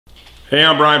Hey,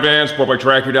 I'm Brian Van,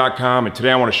 SportbikeTracker.com, and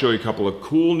today I want to show you a couple of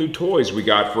cool new toys we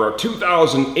got for our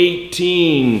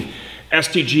 2018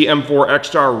 STG M4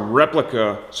 X-Star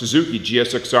replica Suzuki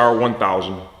GSXR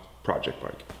 1000 project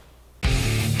bike.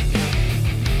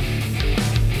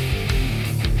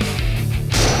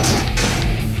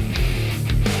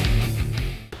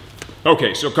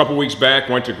 Okay, so a couple weeks back,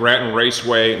 went to Grattan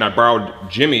Raceway and I borrowed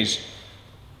Jimmy's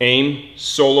AiM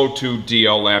Solo 2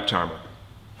 DL lap timer.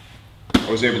 I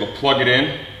was able to plug it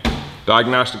in,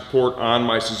 diagnostic port on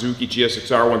my Suzuki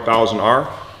GSXR 1000R,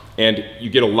 and you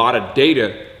get a lot of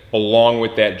data along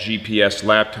with that GPS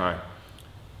lap time.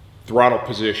 Throttle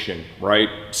position, right?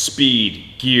 Speed,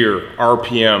 gear,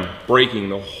 RPM, braking,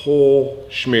 the whole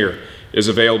schmear is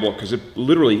available because it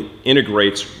literally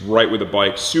integrates right with the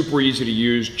bike. Super easy to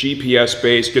use, GPS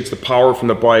based, gets the power from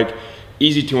the bike,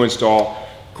 easy to install.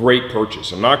 Great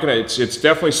purchase. I'm not gonna, it's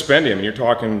definitely spending. I mean, you're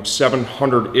talking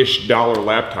 $700-ish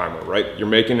lap timer, right? You're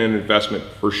making an investment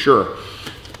for sure.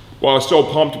 While I was still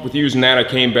pumped with using that, I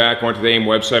came back, went to the AiM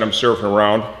website, I'm surfing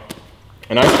around,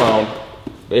 and I found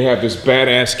they have this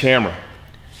badass camera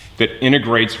that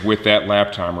integrates with that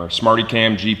lap timer,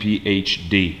 SmartyCam GP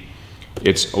HD.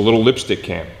 It's a little lipstick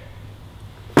cam.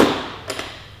 You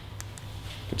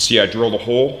can see I drilled a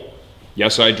hole.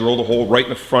 Yes, I drilled a hole right in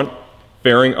the front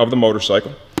fairing of the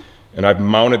motorcycle, and I've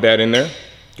mounted that in there,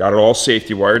 got it all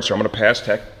safety wired, so I'm going to pass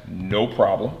tech, no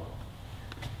problem.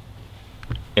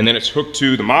 And then it's hooked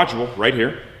to the module right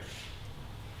here.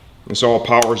 This all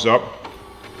powers up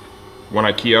when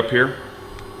I key up here.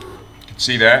 You can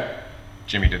see that.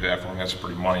 Jimmy did that for me. That's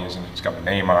pretty money, isn't it? It's got my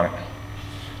name on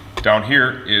it. Down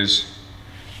here is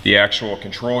the actual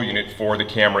control unit for the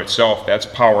camera itself. That's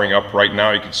powering up right now.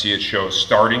 You can see it shows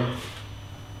starting.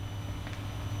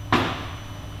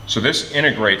 So this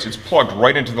integrates, it's plugged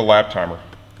right into the lap timer.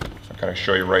 So I'll kind of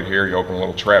show you right here. You open a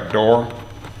little trap door.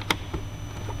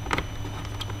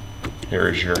 Here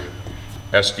is your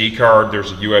SD card.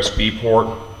 There's a USB port.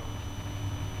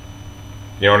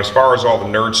 You know, and as far as all the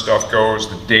nerd stuff goes,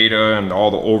 the data and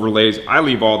all the overlays, I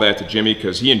leave all that to Jimmy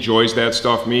because he enjoys that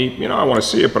stuff. Me, you know, I want to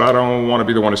see it, but I don't want to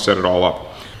be the one to set it all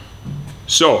up.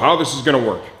 So how this is going to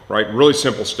work, right? Really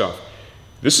simple stuff.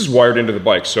 This is wired into the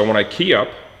bike. So when I key up,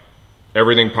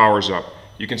 everything powers up.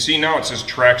 You can see now it says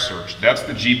track search. That's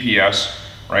the GPS,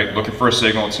 right? Looking for a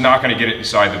signal. It's not going to get it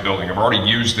inside the building. I've already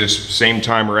used this same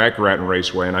timer at Grattan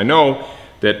Raceway, and I know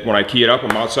that when I key it up,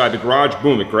 I'm outside the garage,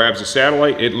 boom, it grabs the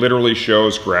satellite, it literally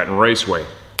shows Grattan Raceway,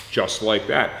 just like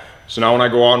that. So now when I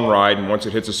go out and ride, and once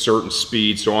it hits a certain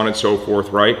speed, so on and so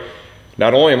forth, right?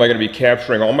 Not only am I going to be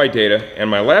capturing all my data and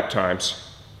my lap times,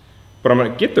 but I'm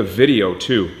going to get the video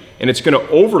too, and it's going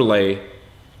to overlay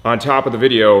on top of the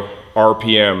video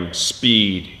RPM,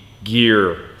 speed,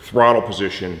 gear, throttle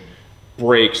position,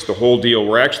 brakes, the whole deal.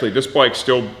 We're actually, this bike's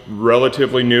still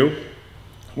relatively new.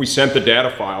 We sent the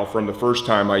data file from the first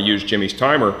time I used Jimmy's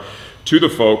timer to the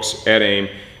folks at AiM,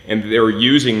 and they're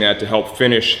using that to help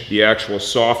finish the actual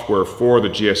software for the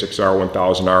GSXR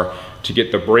 1000R to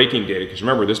get the braking data. Because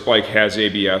remember, this bike has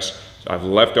ABS. So I've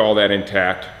left all that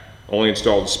intact, only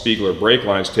installed the Spiegler brake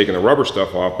lines, taken the rubber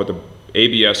stuff off, but the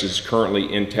ABS is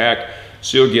currently intact.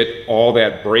 So you'll get all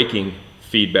that braking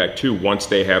feedback too once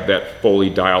they have that fully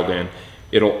dialed in.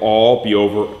 It'll all be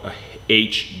over a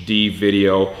HD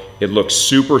video. It looks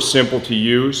super simple to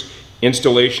use.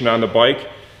 Installation on the bike.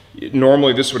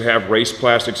 Normally this would have race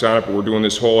plastics on it, but we're doing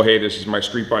this whole, hey, this is my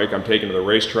street bike, I'm taking to the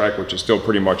racetrack, which it still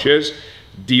pretty much is,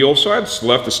 deal. So I just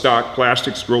left the stock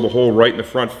plastics, drilled a hole right in the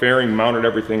front fairing, mounted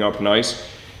everything up nice.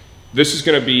 This is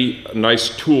going to be a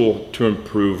nice tool to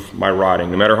improve my riding.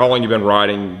 No matter how long you've been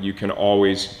riding, you can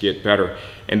always get better.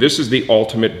 And this is the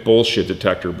ultimate bullshit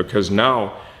detector, because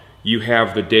now you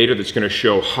have the data that's going to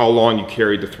show how long you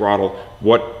carried the throttle,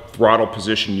 what throttle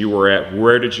position you were at,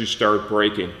 where did you start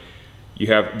braking. You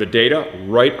have the data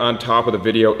right on top of the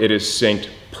video. It is synced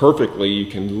perfectly. You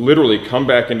can literally come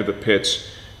back into the pits,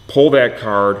 pull that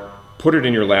card, put it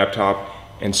in your laptop,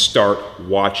 and start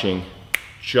watching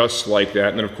just like that.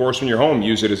 And then of course when you're home,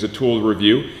 use it as a tool to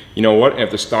review. You know what,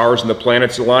 if the stars and the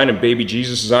planets align and baby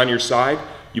Jesus is on your side,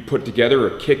 you put together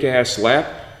a kick-ass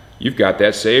lap, you've got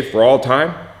that saved for all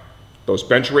time. Those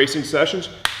bench racing sessions,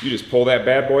 you just pull that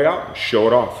bad boy out and show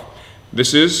it off.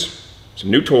 This is some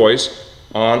new toys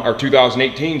on our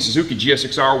 2018 Suzuki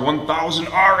GSXR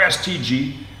 1000R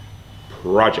STG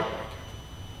project.